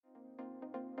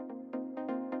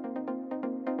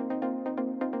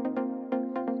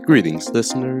Greetings,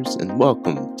 listeners, and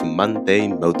welcome to Monday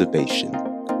Motivation.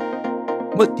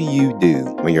 What do you do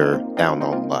when you're down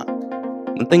on luck?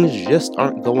 When things just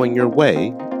aren't going your way,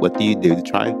 what do you do to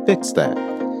try and fix that?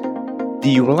 Do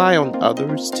you rely on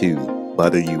others to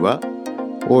butter you up?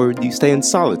 Or do you stay in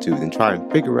solitude and try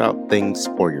and figure out things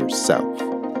for yourself?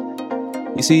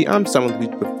 You see, I'm someone who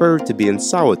prefers to be in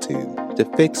solitude to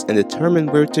fix and determine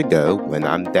where to go when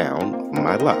I'm down on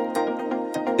my luck.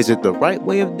 Is it the right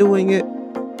way of doing it?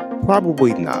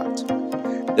 Probably not.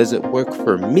 Does it work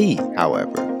for me,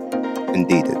 however?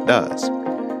 Indeed it does.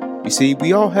 You see,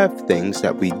 we all have things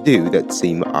that we do that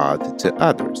seem odd to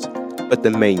others, but the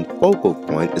main focal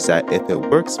point is that if it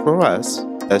works for us,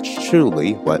 that's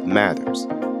truly what matters.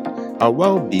 Our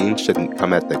well-being shouldn't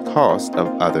come at the cost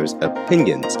of others'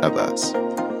 opinions of us.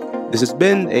 This has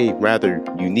been a rather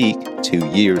unique 2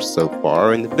 years so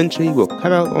far, and eventually we'll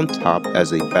come out on top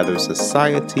as a better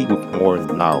society with more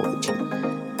knowledge.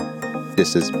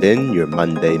 This has been your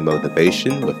Monday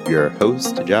Motivation with your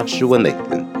host, Joshua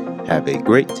Nathan. Have a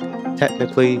great,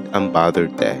 technically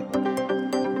unbothered day.